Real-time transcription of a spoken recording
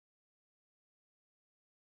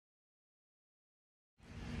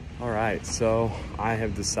All right, so I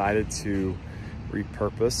have decided to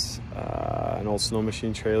repurpose an old snow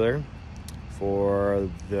machine trailer for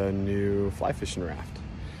the new fly fishing raft.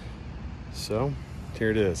 So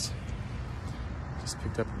here it is. Just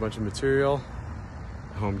picked up a bunch of material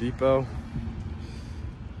at Home Depot,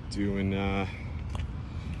 doing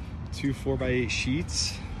 2 4x8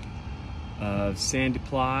 sheets of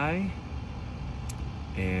Sandyply,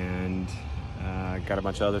 and got a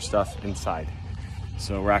bunch of other stuff inside.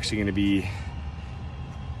 So we're actually going to be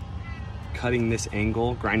cutting this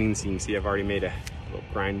angle, grinding this. You can see I've already made a little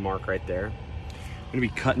grind mark right there. I'm going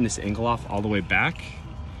to be cutting this angle off all the way back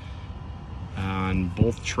on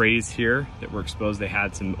both trays here that were exposed. They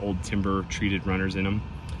had some old timber treated runners in them,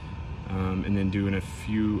 and then doing a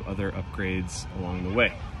few other upgrades along the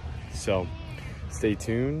way. So stay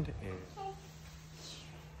tuned.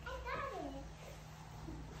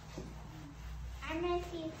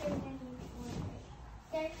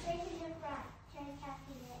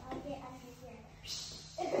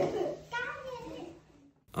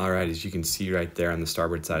 All right, as you can see right there on the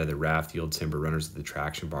starboard side of the raft, the old timber runners with the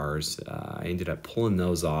traction bars, I ended up pulling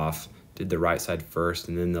those off, did the right side first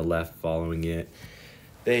and then the left following it.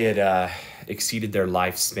 They had exceeded their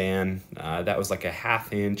lifespan. That was like a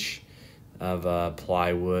 1/2 inch of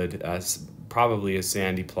plywood, probably a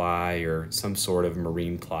Sandyply or some sort of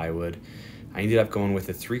marine plywood. I ended up going with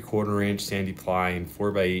a 3/4 inch Sandyply and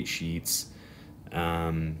 4x8 sheets.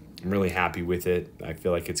 I'm really happy with it. I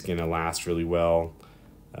feel like it's gonna last really well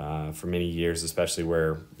for many years, especially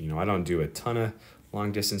where, you know, I don't do a ton of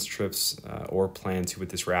long distance trips or plan to with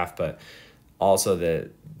this raft, but also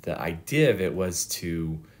the idea of it was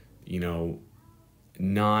to, you know,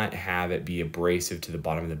 not have it be abrasive to the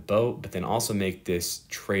bottom of the boat, but then also make this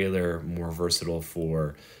trailer more versatile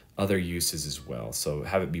for other uses as well. So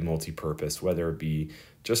have it be multi-purpose, whether it be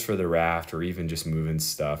just for the raft or even just moving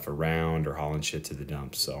stuff around or hauling shit to the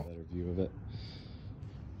dump. So better view of it,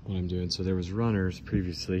 what I'm doing. So there was runners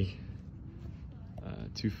previously,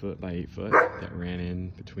 2 foot by 8 foot that ran in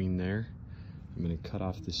between there. I'm gonna cut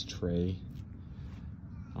off this tray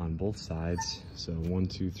on both sides. So 1,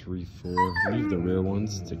 2, 3, 4, leave the rear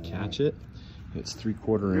ones to catch it. It's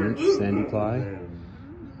 3/4 inch Sandyply.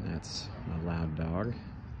 That's my loud dog.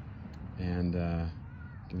 And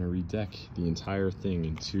gonna redeck the entire thing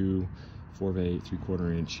in 2 4x8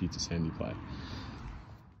 3/4 inch sheets of Sandyply.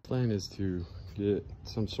 Plan is to get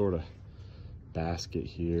some sort of basket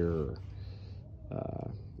here or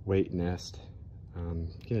weight nest.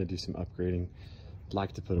 Gonna do some upgrading. I'd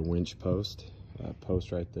like to put a winch post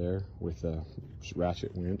right there with a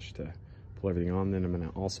ratchet winch to pull everything on. Then I'm gonna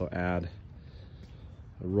also add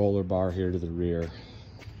a roller bar here to the rear.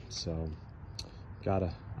 So got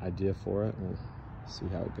an idea for it. We'll see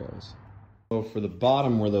how it goes. So for the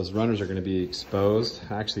bottom where those runners are gonna be exposed,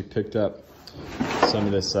 I actually picked up some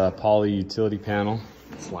of this Polywall Utility Panel.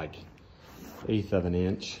 It's like 1/8 of an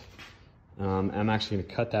inch. I'm actually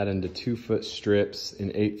gonna cut that into 2 foot strips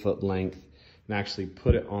in 8 foot length and actually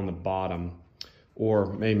put it on the bottom,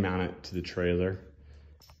 or may mount it to the trailer,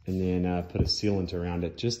 and then put a sealant around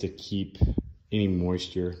it just to keep any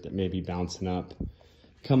moisture that may be bouncing up,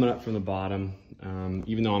 coming up from the bottom.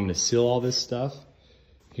 Even though I'm gonna seal all this stuff,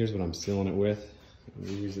 here's what I'm sealing it with.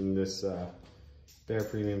 I'm using this Behr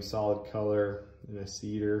Premium Solid Color in a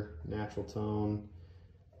Cedar, Naturaltone,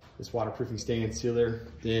 this waterproofing stain sealer.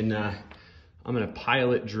 Then I'm gonna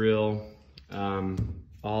pilot drill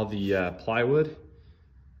all the plywood.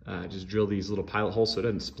 Just drill these little pilot holes so it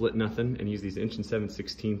doesn't split nothing, and use these 1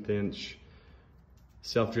 7/16 inch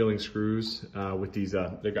self-drilling screws with these,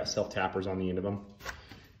 they've got self-tappers on the end of them.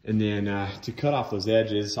 And then to cut off those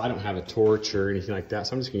edges, I don't have a torch or anything like that,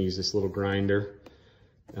 so I'm just gonna use this little grinder.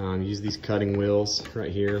 Use these cutting wheels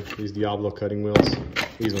right here, these Diablo cutting wheels,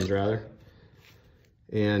 these ones rather.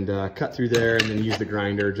 And cut through there and then use the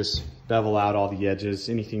grinder, just bevel out all the edges,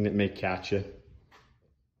 anything that may catch you.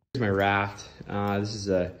 Here's my raft. This is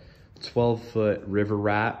a 12-foot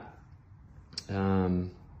RiverRat,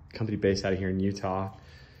 company based out of here in Utah.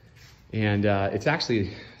 And it's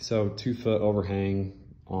actually, so 2 foot overhang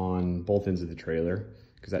on both ends of the trailer,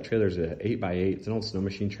 because that trailer is an 8x8. It's an old snow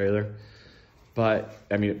machine trailer. But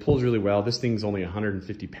I mean, it pulls really well. This thing's only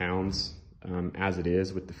 150 pounds as it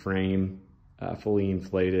is, with the frame fully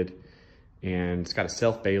inflated. And it's got a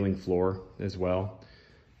self-bailing floor as well.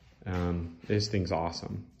 This thing's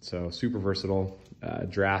awesome. So super versatile,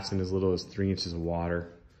 drafts in as little as 3 inches of water.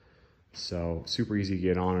 So super easy to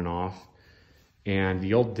get on and off. And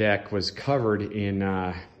the old deck was covered in,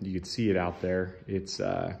 you could see it out there. It's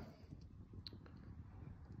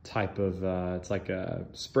type of, it's like a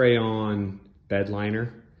spray-on bed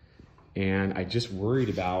liner. and I just worried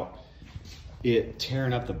about it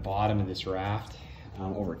tearing up the bottom of this raft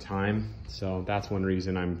over time. So that's one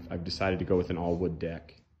reason I've decided to go with an all wood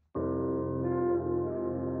deck.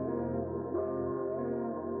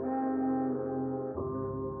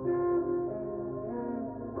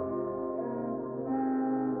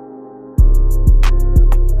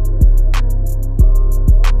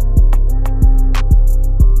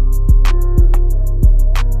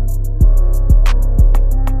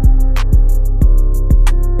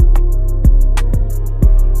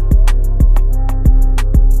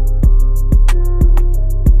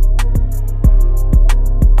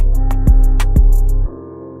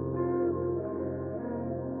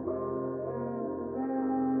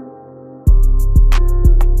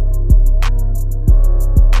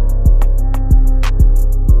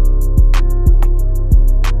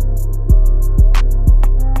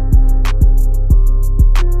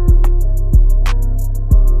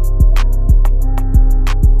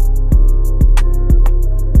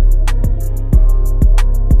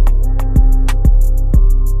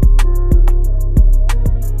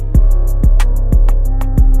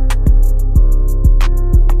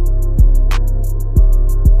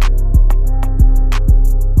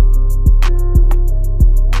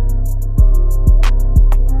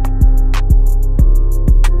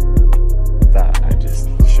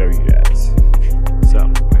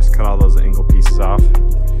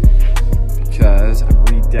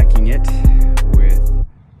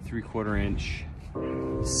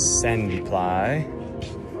 Sandyply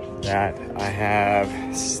that I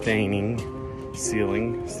have ceiling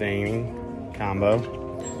staining combo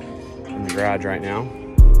in the garage right now.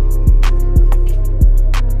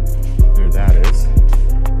 There that is.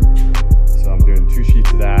 So I'm doing 2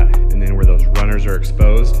 sheets of that, and then where those runners are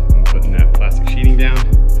exposed, I'm putting that plastic sheeting down.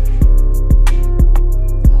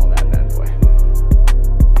 All that bad boy.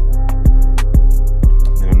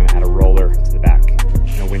 And then I'm gonna add a roller to the back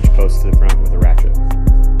and a winch post to the front with a ratchet.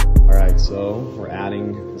 All right, so we're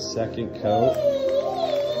adding the second coat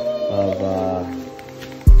of the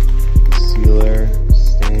sealer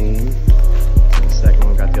stain. And the second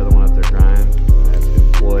one, got the other one up there drying. I've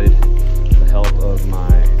employed the help of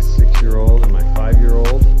my 6-year-old and my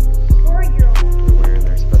 5-year-old. 4-year-old. They're wearing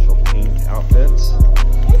their special pink outfits.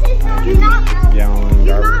 You're not 50-gallon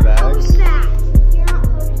garbage bags. You're not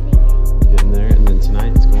posting it. Get in there, and then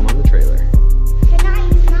tonight it's going on the trailer.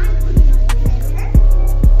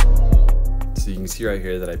 So you can see right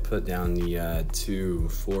here that I put down the 2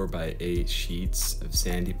 4x8 sheets of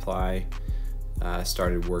Sandyply.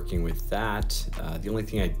 Started working with that. The only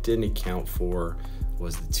thing I didn't account for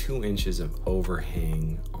was the 2 inches of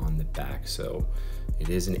overhang on the back. So it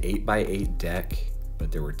is an 8x8 deck,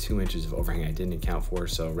 but there were 2 inches of overhang I didn't account for.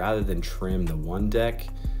 So rather than trim the one deck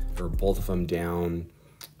or both of them down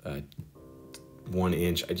 1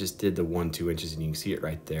 inch, I just did the 1-2 inches, and you can see it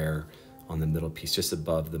right there on the middle piece, just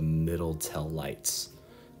above the middle tail lights,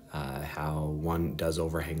 how one does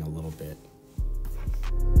overhang a little bit.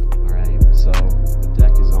 All right, so the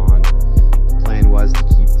deck is on. The plan was to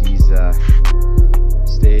keep these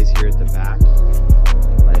stays here at the back,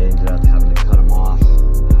 but I ended up having to cut them off. The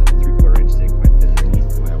 3/4 inch didn't quite fit underneath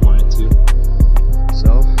the way I wanted to.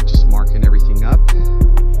 So just marking everything up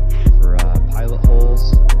for pilot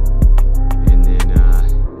holes, and then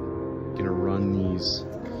gonna run these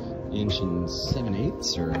 1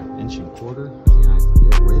 7/8 or 1 1/4, yeah, I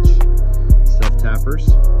forget which, self-tappers.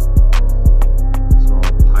 So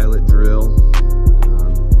I'll pilot drill,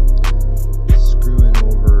 screwing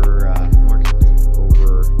over, marking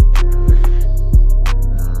over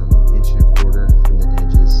 1 1/4 from the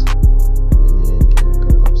edges, and then gonna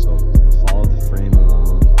go up. So I'm gonna follow the frame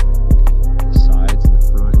along the sides and the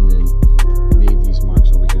front, and then made these marks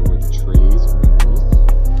over here where the trays are underneath.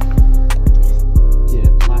 Did a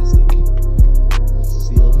plastic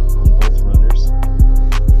seal on both runners,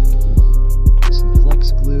 some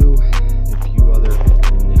flex glue, a few other,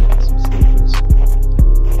 and then some staples.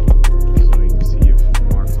 So you can see you've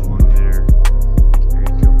marked along there. There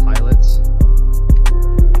you go, pilots. Go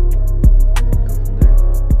from there.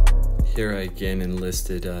 Here I again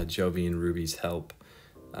enlisted Jovi and Ruby's help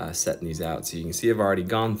setting these out. So you can see I've already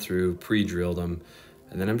gone through, pre-drilled them,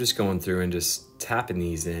 and then I'm just going through and just tapping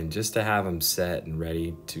these in just to have them set and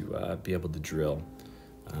ready to be able to drill.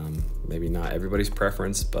 Maybe not everybody's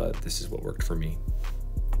preference, but this is what worked for me.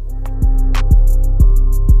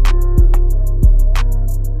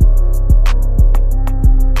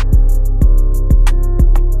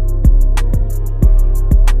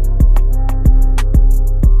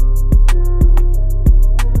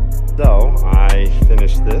 So I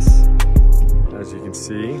finished this, as you can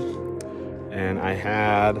see, and I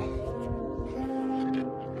had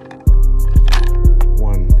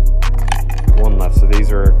enough. So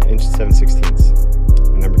these are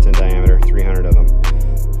 1.7/16", number 10 diameter, 300 of them.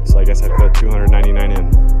 So I guess I put 299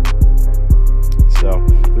 in. So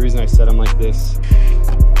the reason I set them like this,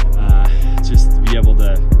 just to be able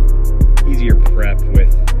to easier prep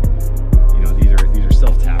with, you know, these are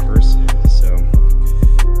self tappers. So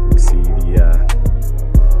you can see the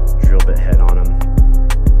drill bit head on them,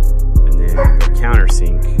 and then the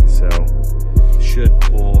countersink. So should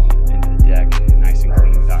pull into the deck nice and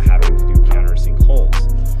clean without having to do countersink holes.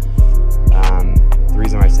 The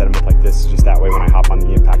reason I set them up like this is just that way when I hop on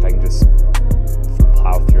the impact, I can just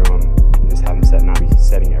plow through them and just have them set, not be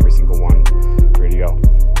setting every single one ready to go.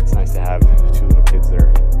 It's nice to have two little kids that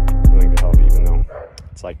are willing to help, even though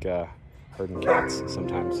it's like herding cats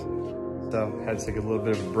sometimes. So had to take a little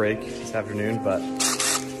bit of a break this afternoon, but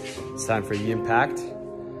it's time for the impact.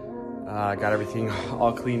 Got everything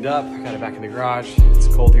all cleaned up, got it back in the garage. It's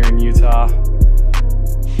cold here in Utah,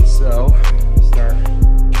 so start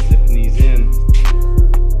zipping these in.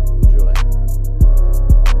 Enjoy.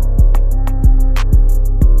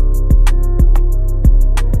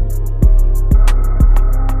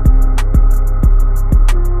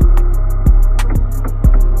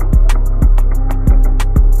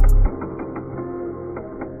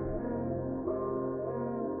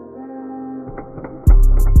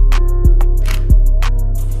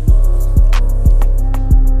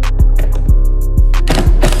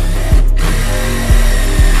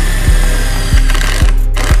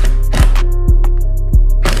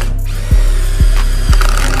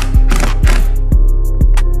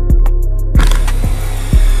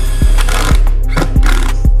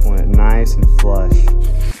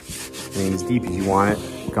 Deep as you want it.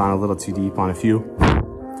 Gone a little too deep on a few,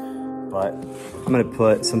 but I'm gonna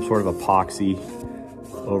put some sort of epoxy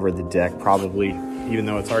over the deck, probably, even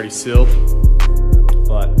though it's already sealed.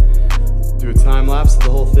 But do a time lapse of the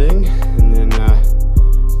whole thing, and then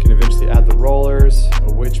can eventually add the rollers,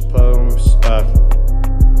 a winch post,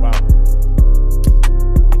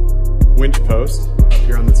 winch post up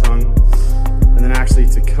here on the tongue, and then actually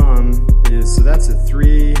to come is, so that's a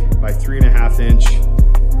 3 by 3.5 inch.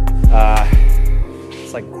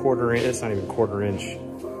 It's like quarter inch, it's not even quarter inch.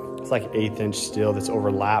 It's like 1/8 inch steel that's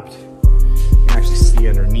overlapped. You can actually see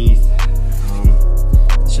underneath.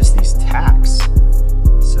 It's just these tacks.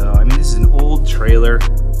 So, I mean, this is an old trailer.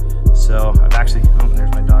 So I've actually, oh,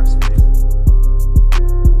 there's my dog's face.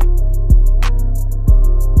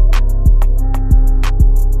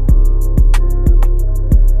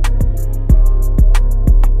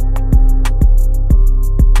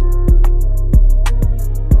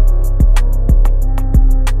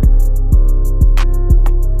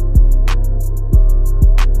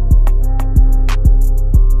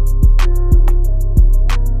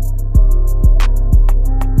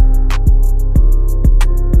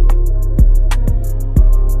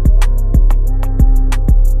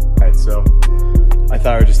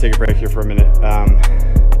 Take a break here for a minute.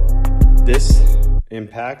 This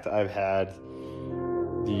impact, I've had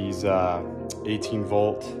these 18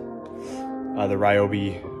 volt, the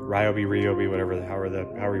Ryobi, however you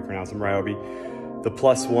pronounce them, Ryobi, the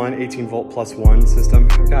 +1, 18 volt +1 system.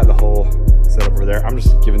 I've got the whole setup over there. I'm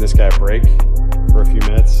just giving this guy a break for a few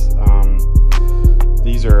minutes.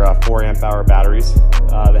 These are 4 amp hour batteries.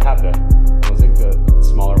 They have I think the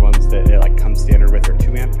smaller ones that it like comes standard with are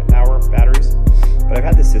 2 amp hour batteries. But I've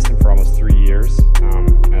had this system for almost 3 years,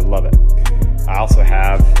 and I love it. I also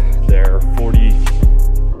have their 40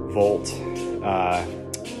 volt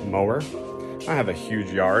mower. I don't have a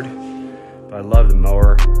huge yard, but I love the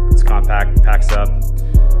mower. It's compact, packs up.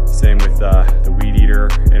 Same with the weed eater,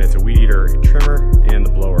 and it's a weed eater trimmer and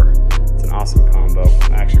the blower. It's an awesome combo.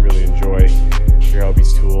 I actually really enjoy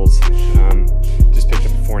Ryobi's tools. Just picked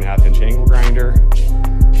up a 4.5 inch angle grinder.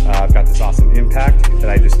 I've got this awesome impact that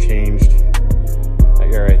I just changed.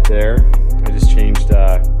 Right there. I just changed these,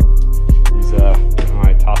 I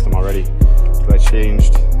tossed them already, but I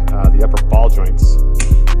changed the upper ball joints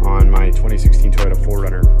on my 2016 Toyota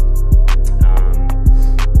 4Runner,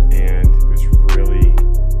 and it was really,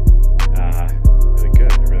 really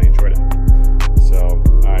good. I really enjoyed it. So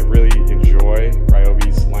I really enjoy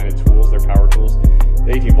Ryobi's line of tools, their power tools.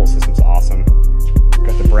 The 18 volt system's awesome.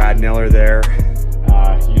 Got the Brad Niller there.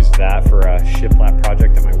 Used that for a shiplap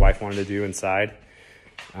project that my wife wanted to do inside.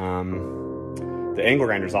 The angle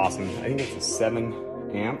grinder is awesome. I think it's a 7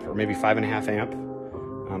 amp or maybe 5.5 amp,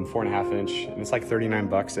 4.5 inch, and it's like 39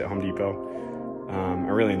 bucks at Home Depot. I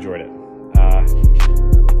really enjoyed it.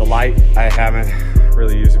 The light I haven't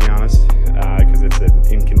really used, to be honest, because it's an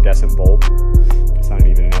incandescent bulb. It's not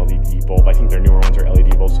even an LED bulb. I think their newer ones are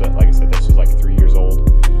LED bulbs, but like I said, this was like 3 years old,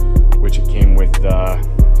 which it came with the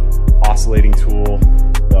oscillating tool,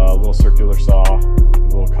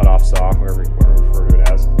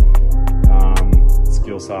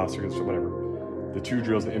 circular, whatever. The 2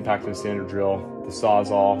 drills that impacted the standard drill, the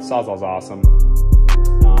Sawzall's awesome.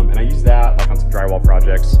 And I use that like on some drywall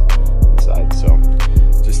projects inside. So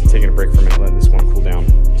just taking a break for a minute, letting this one cool down.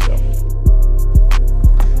 So.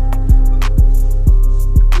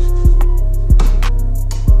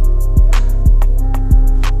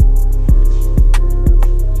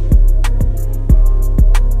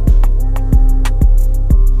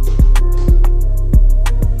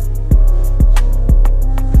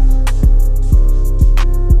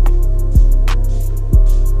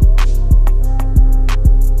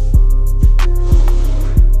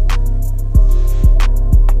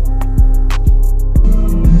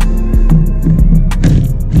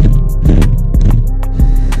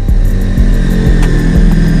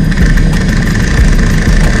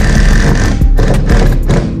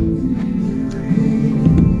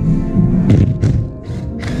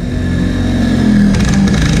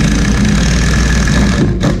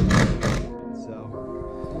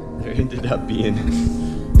 Ended up being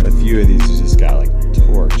a few of these just got like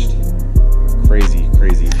torched, crazy.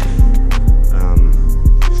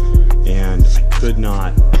 And I could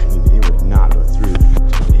not, I mean, it would not go through.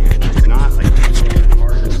 And it's not like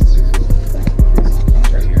hard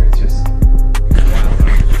right here. It's just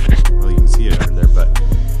wild. Well, you can see it under there, but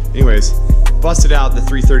anyways, busted out the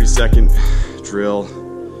 3/32 drill,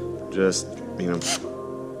 just, you know,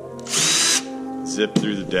 zip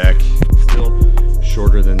through the deck. Still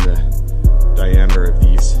shorter than the diameter of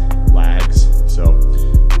these lags, so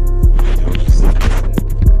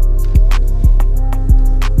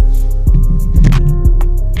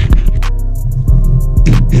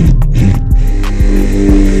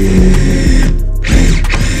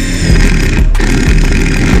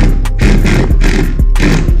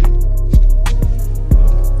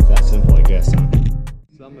that simple, I guess.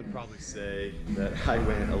 Some would probably say that I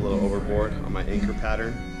went a little overboard on my anchor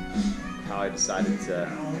pattern, how I decided to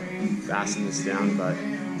fasten this down, but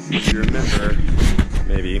if you remember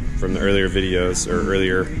maybe from the earlier videos or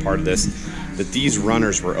earlier part of this, that these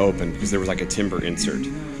runners were open because there was like a timber insert.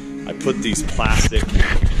 I put these plastic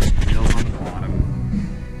nails on the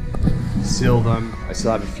bottom, sealed them. I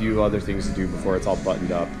still have a few other things to do before it's all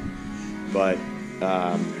buttoned up, but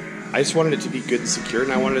I just wanted it to be good and secure,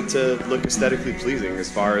 and I wanted it to look aesthetically pleasing as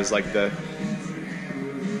far as like the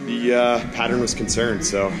pattern was concerned.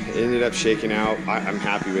 So it ended up shaking out. I'm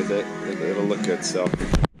happy with it. It'll look good. So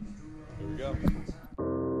here we go.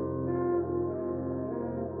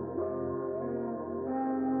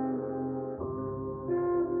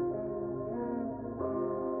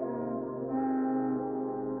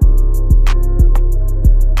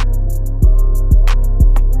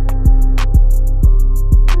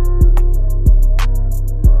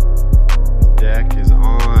 Deck is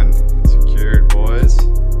on. Secured, boys.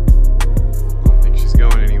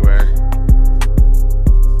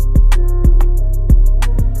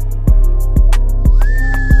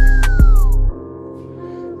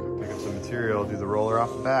 Do the roller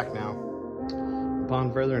off the back now.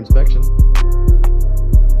 Upon further inspection,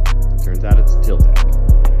 turns out it's a tilt deck.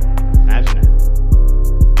 Imagine it.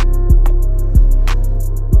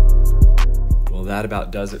 Well, that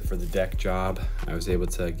about does it for the deck job. I was able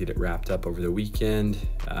to get it wrapped up over the weekend,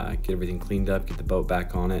 get everything cleaned up, get the boat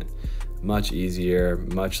back on it. Much easier,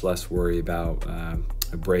 much less worry about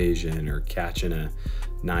abrasion or catching a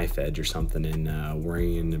knife edge or something and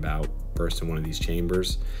worrying about bursting one of these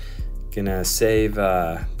chambers. Gonna save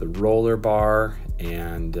the roller bar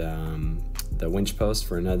and the winch post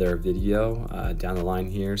for another video down the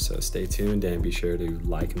line here, so stay tuned and be sure to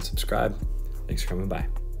like and subscribe. Thanks for coming by.